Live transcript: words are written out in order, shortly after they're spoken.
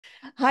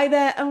Hi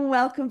there, and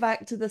welcome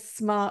back to the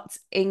Smart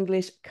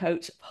English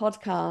Coach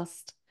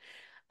podcast.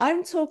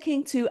 I'm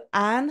talking to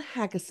Anne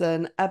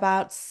Haggerson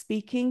about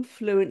speaking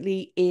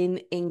fluently in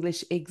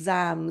English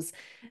exams.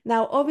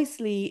 Now,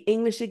 obviously,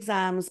 English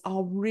exams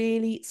are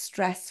really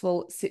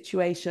stressful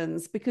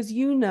situations because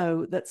you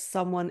know that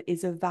someone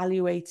is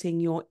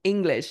evaluating your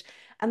English.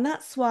 And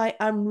that's why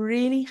I'm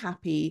really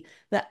happy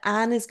that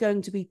Anne is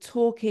going to be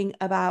talking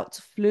about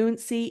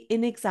fluency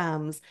in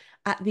exams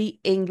at the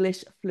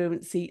English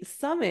Fluency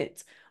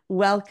Summit.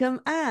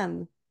 Welcome,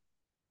 Anne.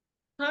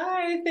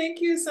 Hi,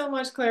 thank you so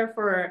much, Claire,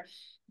 for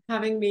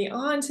having me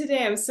on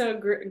today. I'm so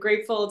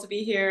grateful to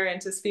be here and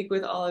to speak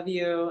with all of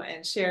you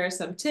and share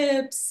some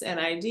tips and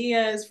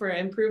ideas for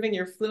improving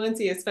your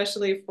fluency,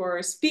 especially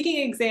for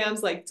speaking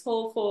exams like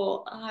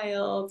TOEFL,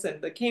 IELTS,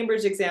 and the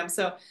Cambridge exam.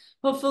 So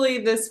hopefully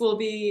this will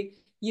be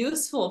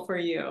useful for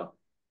you.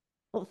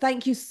 Well,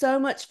 thank you so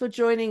much for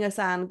joining us,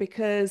 Anne,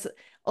 because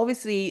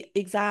obviously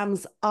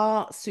exams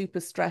are super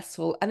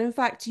stressful. And in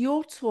fact,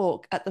 your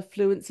talk at the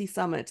Fluency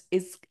Summit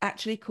is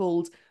actually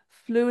called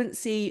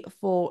Fluency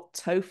for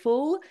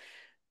TOEFL.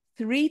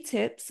 Three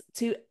tips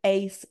to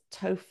ace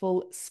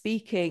TOEFL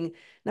speaking.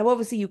 Now,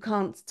 obviously, you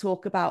can't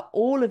talk about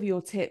all of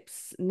your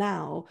tips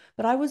now,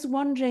 but I was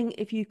wondering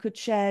if you could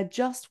share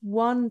just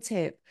one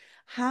tip.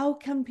 How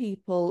can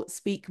people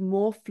speak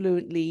more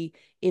fluently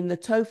in the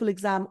TOEFL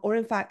exam, or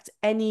in fact,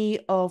 any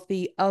of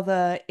the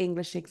other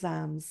English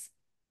exams?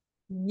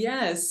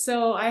 Yes,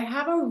 so I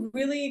have a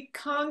really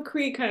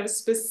concrete kind of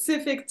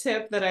specific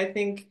tip that I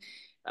think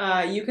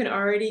you can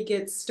already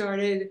get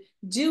started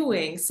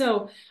doing.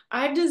 So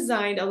I've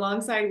designed,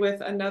 alongside with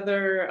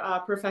another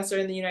professor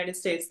in the United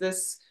States,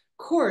 this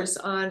course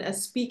on a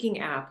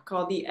speaking app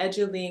called the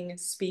Eduling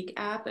Speak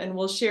app, and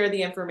we'll share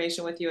the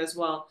information with you as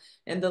well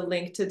and the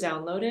link to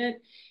download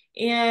it.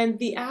 And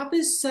the app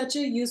is such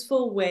a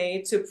useful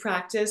way to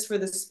practice for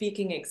the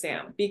speaking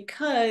exam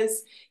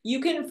because you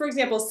can, for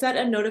example, set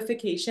a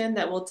notification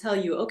that will tell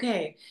you,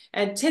 okay,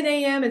 at 10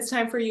 a.m., it's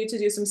time for you to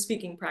do some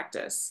speaking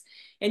practice.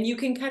 And you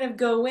can kind of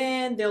go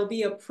in, there'll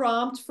be a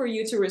prompt for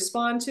you to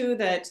respond to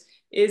that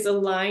is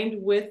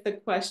aligned with the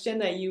question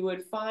that you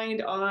would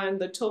find on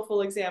the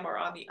TOEFL exam or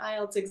on the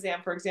IELTS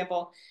exam, for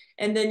example.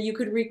 And then you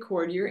could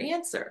record your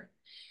answer.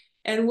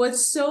 And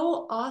what's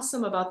so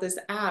awesome about this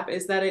app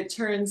is that it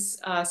turns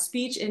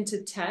speech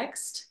into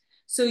text.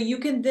 So you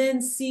can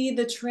then see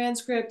the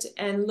transcript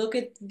and look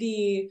at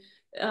you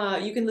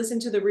can listen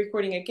to the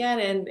recording again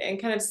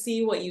and kind of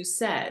see what you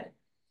said.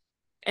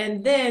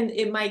 And then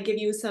it might give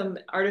you some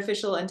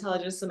artificial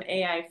intelligence, some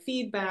AI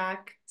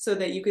feedback so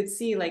that you could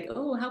see like,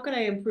 oh, how can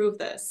I improve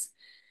this?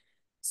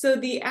 So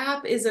the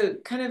app is a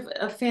kind of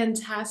a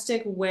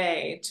fantastic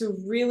way to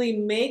really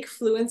make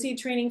fluency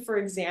training for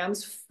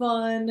exams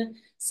fun,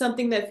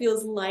 something that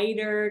feels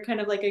lighter, kind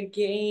of like a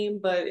game,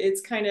 but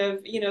it's kind of,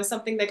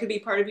 something that could be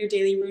part of your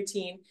daily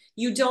routine.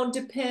 You don't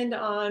depend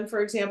on, for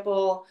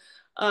example,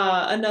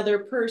 another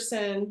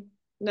person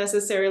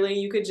necessarily.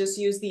 You could just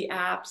use the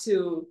app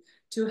to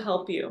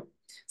help you.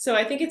 So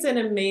I think it's an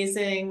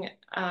amazing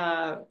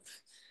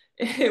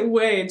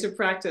way to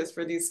practice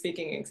for these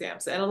speaking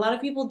exams. And a lot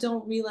of people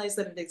don't realize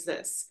that it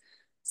exists.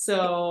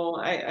 So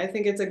I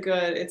think it's a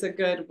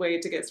good way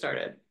to get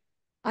started.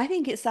 I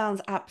think it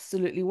sounds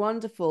absolutely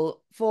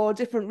wonderful for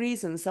different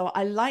reasons. So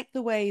I like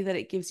the way that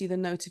it gives you the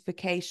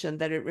notification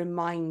that it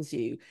reminds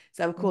you.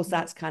 So of course Mhm.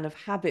 that's kind of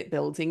habit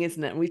building,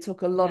 isn't it? And we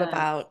talk a lot Yeah.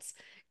 about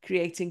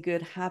creating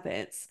good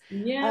habits.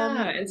 Yeah. Um,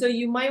 And so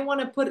you might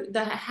want to put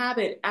the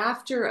habit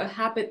after a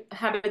habit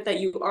that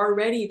you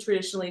already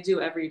traditionally do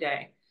every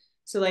day.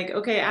 So like,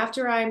 okay,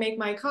 after I make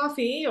my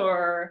coffee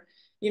or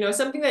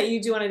something that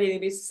you do on a daily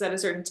basis at a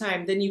certain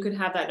time, then you could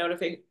have that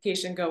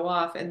notification go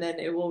off and then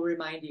it will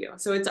remind you.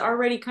 So it's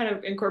already kind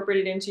of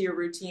incorporated into your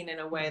routine in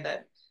a way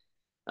that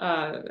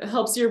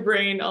helps your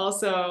brain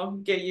also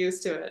get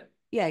used to it.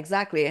 Yeah,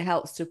 exactly. It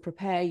helps to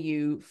prepare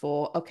you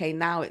for, okay,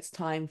 now it's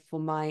time for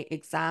my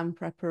exam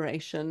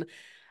preparation.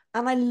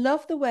 And I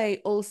love the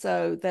way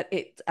also that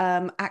it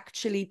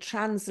actually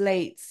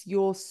translates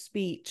your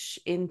speech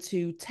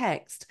into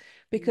text,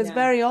 because Yeah.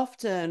 very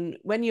often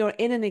when you're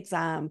in an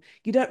exam,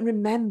 you don't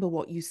remember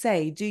what you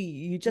say, do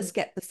you? You just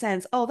get the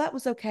sense, oh, that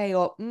was okay,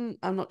 or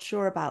I'm not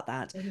sure about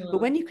that. But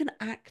Mhm. when you can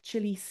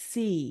actually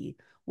see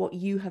what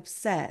you have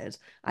said,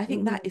 I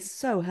think that is Mhm.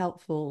 so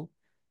helpful.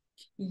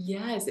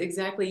 Yes,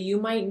 exactly.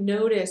 You might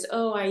notice,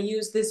 oh, I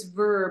use this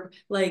verb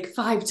like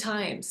 5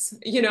 times,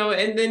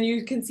 and then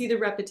you can see the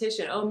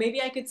repetition. Oh,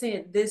 maybe I could say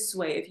it this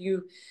way. If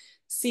you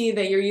see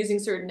that you're using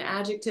certain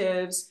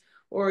adjectives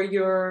or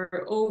you're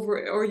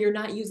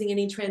not using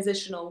any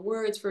transitional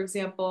words, for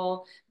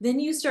example, then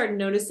you start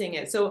noticing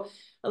it. So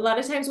a lot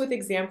of times with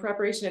exam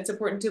preparation, it's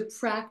important to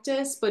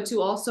practice, but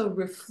to also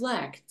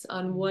reflect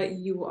on what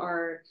you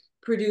are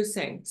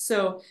producing.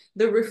 So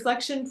the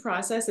reflection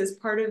process is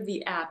part of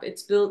the app.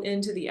 It's built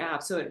into the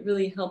app. So it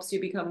really helps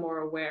you become more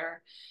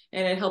aware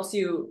and it helps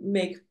you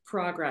make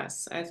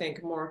progress, I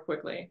think, more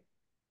quickly.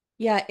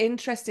 Yeah,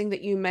 interesting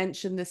that you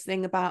mentioned this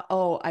thing about,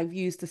 oh, I've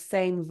used the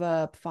same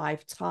verb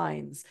 5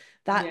 times.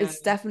 That Yeah, is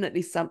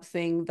definitely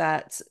something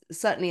that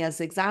certainly as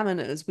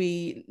examiners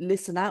we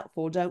listen out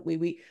for, don't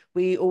we?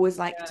 We always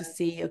like to yeah.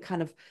 see a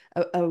kind of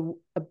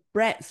a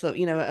breadth of,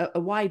 a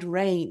wide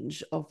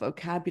range of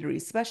vocabulary,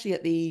 especially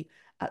at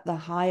the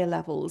higher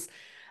levels.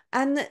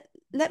 And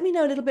let me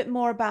know a little bit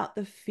more about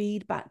the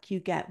feedback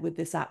you get with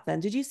this app then.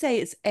 Did you say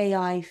it's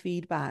AI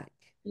feedback?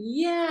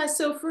 Yeah,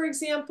 so for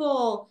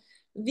example,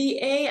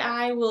 the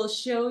AI will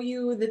show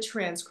you the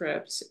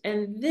transcript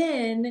and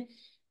then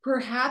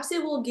perhaps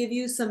it will give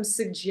you some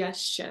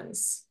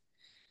suggestions.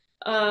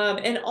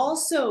 And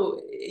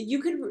also,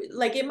 you could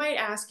like it might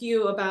ask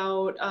you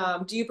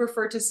about do you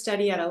prefer to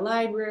study at a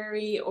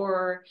library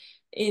or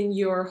in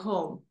your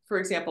home, for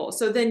example.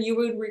 So then you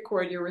would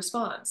record your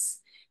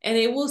response and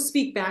it will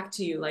speak back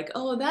to you like,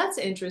 oh, that's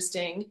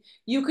interesting.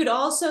 You could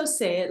also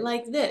say it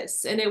like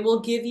this, and it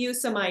will give you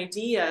some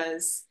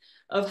ideas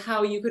of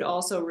how you could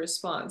also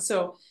respond.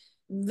 So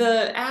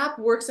the app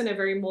works in a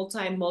very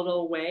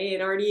multimodal way.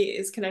 It already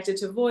is connected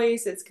to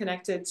voice, it's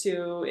connected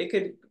to, it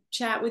could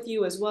chat with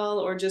you as well,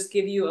 or just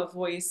give you a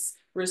voice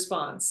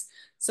response.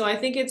 So I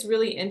think it's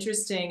really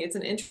interesting. It's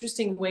an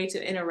interesting way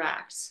to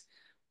interact.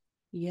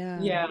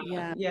 Yeah, Yeah,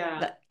 yeah.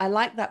 yeah. I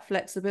like that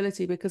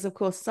flexibility because, of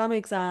course, some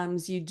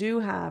exams you do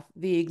have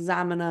the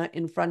examiner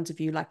in front of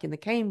you, like in the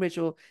Cambridge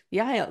or the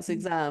IELTS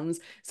exams.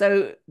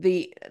 So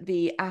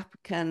the app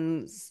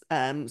can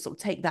sort of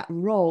take that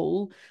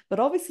role. But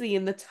obviously,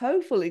 in the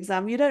TOEFL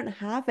exam, you don't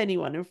have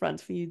anyone in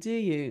front of you, do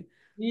you?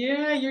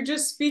 Yeah, you're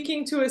just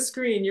speaking to a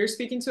screen. You're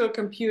speaking to a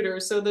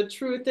computer. So the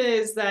truth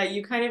is that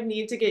you kind of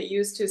need to get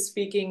used to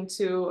speaking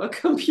to a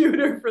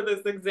computer for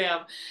this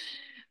exam.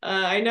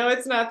 I know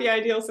it's not the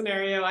ideal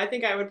scenario. I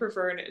think I would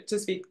prefer to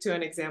speak to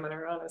an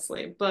examiner,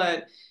 honestly.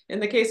 But in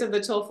the case of the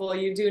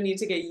TOEFL, you do need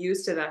to get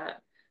used to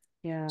that.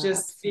 Yeah,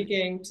 Just absolutely.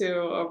 speaking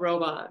to a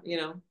robot, you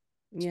know.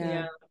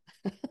 Yeah.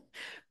 Yeah.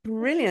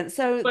 Brilliant.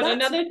 So But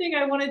that's another thing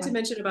I wanted to right.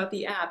 mention about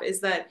the app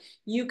is that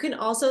you can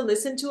also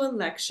listen to a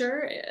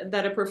lecture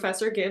that a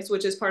professor gives,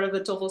 which is part of the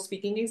TOEFL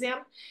speaking exam.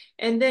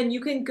 And then you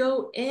can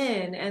go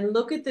in and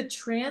look at the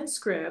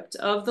transcript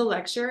of the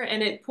lecture,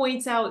 and it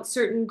points out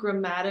certain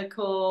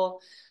grammatical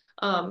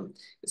um,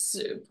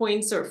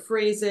 points or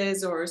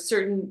phrases or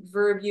certain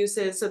verb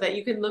uses so that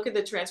you can look at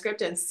the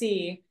transcript and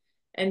see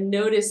and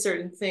notice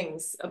certain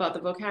things about the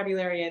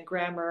vocabulary and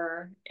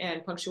grammar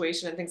and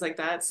punctuation and things like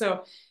that.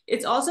 So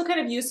it's also kind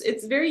of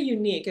it's very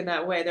unique in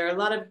that way. There are a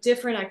lot of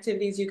different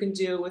activities you can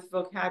do with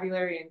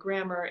vocabulary and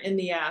grammar in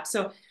the app.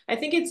 So I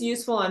think it's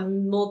useful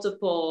on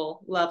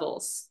multiple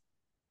levels.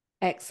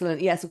 Excellent.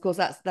 Yes, of course,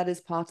 that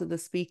is part of the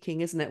speaking,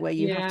 isn't it? Where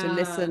you have to Yeah.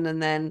 listen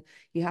and then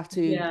you have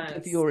to give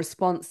Yes. your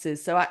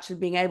responses. So actually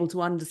being able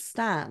to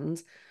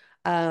understand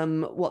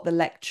what the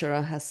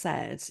lecturer has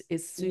said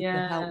is super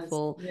Yes.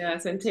 helpful.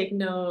 Yes. And take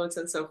notes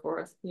and so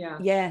forth. Yeah.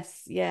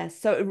 Yes, yes.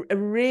 So a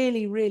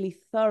really, really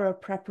thorough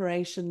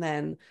preparation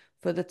then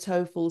for the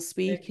TOEFL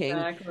speaking.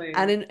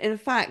 And Exactly. in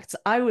fact,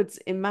 I would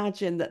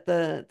imagine that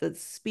the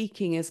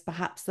speaking is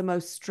perhaps the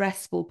most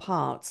stressful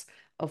part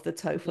of the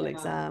TOEFL Yeah.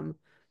 exam.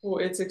 Well,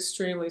 it's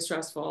extremely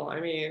stressful. I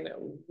mean,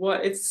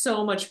 it's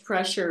so much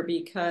pressure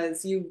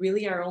because you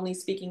really are only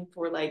speaking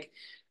for like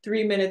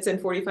 3 minutes and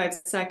 45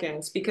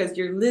 seconds because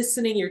you're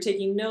listening, you're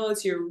taking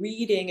notes, you're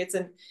reading. It's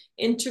an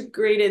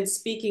integrated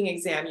speaking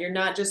exam. You're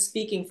not just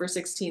speaking for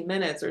 16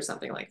 minutes or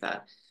something like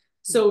that.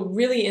 So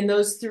really in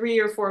those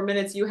 3 or 4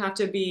 minutes, you have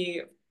to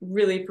be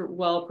really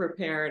well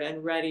prepared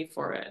and ready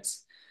for it.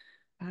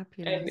 And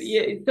Fabulous.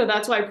 yeah, so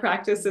that's why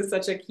practice is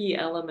such a key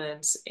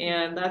element.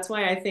 And Yeah. that's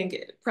why I think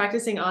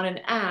practicing on an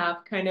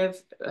app kind of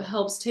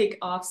helps take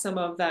off some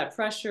of that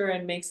pressure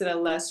and makes it a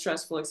less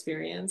stressful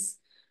experience.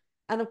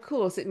 And of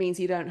course, it means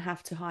you don't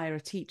have to hire a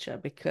teacher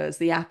because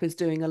the app is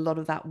doing a lot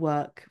of that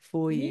work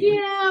for you.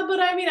 Yeah,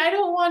 but I mean, I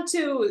don't want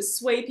to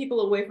sway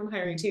people away from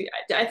hiring Mm. teachers.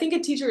 I think a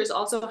teacher is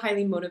also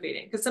highly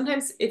motivating because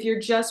sometimes if you're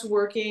just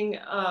working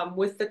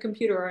with the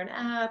computer or an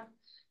app,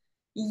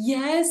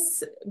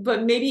 yes,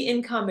 but maybe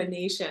in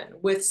combination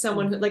with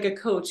someone Mm. like a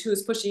coach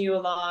who's pushing you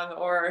along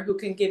or who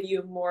can give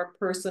you more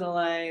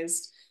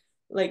personalized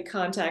like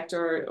contact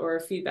or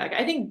feedback.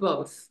 I think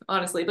both,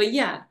 honestly. But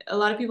yeah, a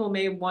lot of people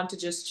may want to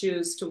just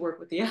choose to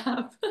work with the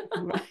app.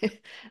 Right.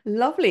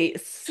 Lovely. We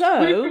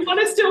So, want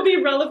to still be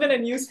relevant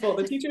and useful.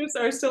 The teachers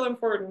are still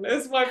important,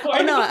 is my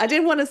oh no, point. I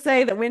didn't want to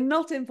say that we're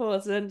not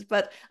important,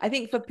 but I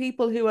think for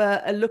people who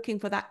are looking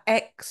for that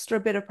extra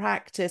bit of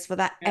practice, for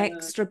that Yeah,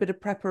 extra bit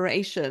of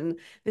preparation,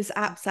 this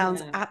app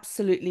sounds yeah.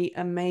 absolutely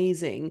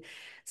amazing.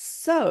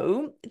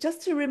 So,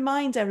 just to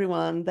remind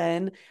everyone,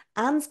 then,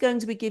 Anne's going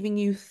to be giving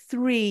you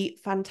 3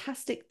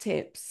 fantastic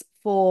tips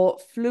for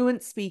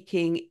fluent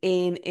speaking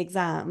in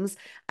exams.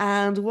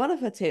 And one of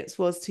her tips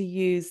was to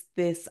use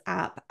this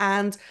app.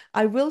 And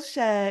I will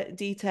share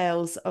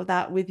details of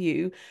that with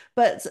you.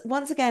 But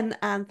once again,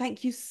 Anne,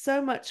 thank you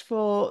so much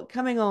for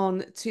coming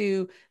on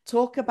to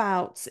talk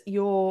about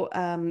your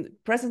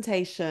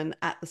presentation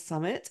at the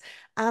summit.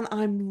 And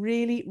I'm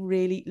really,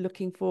 really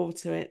looking forward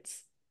to it.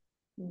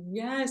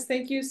 Yes,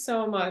 thank you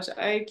so much.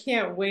 I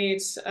can't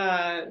wait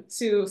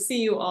to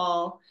see you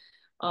all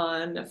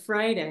on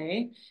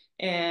Friday,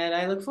 and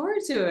I look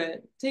forward to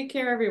it. Take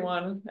care,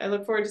 everyone. I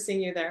look forward to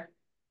seeing you there.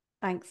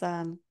 Thanks,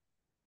 Anne.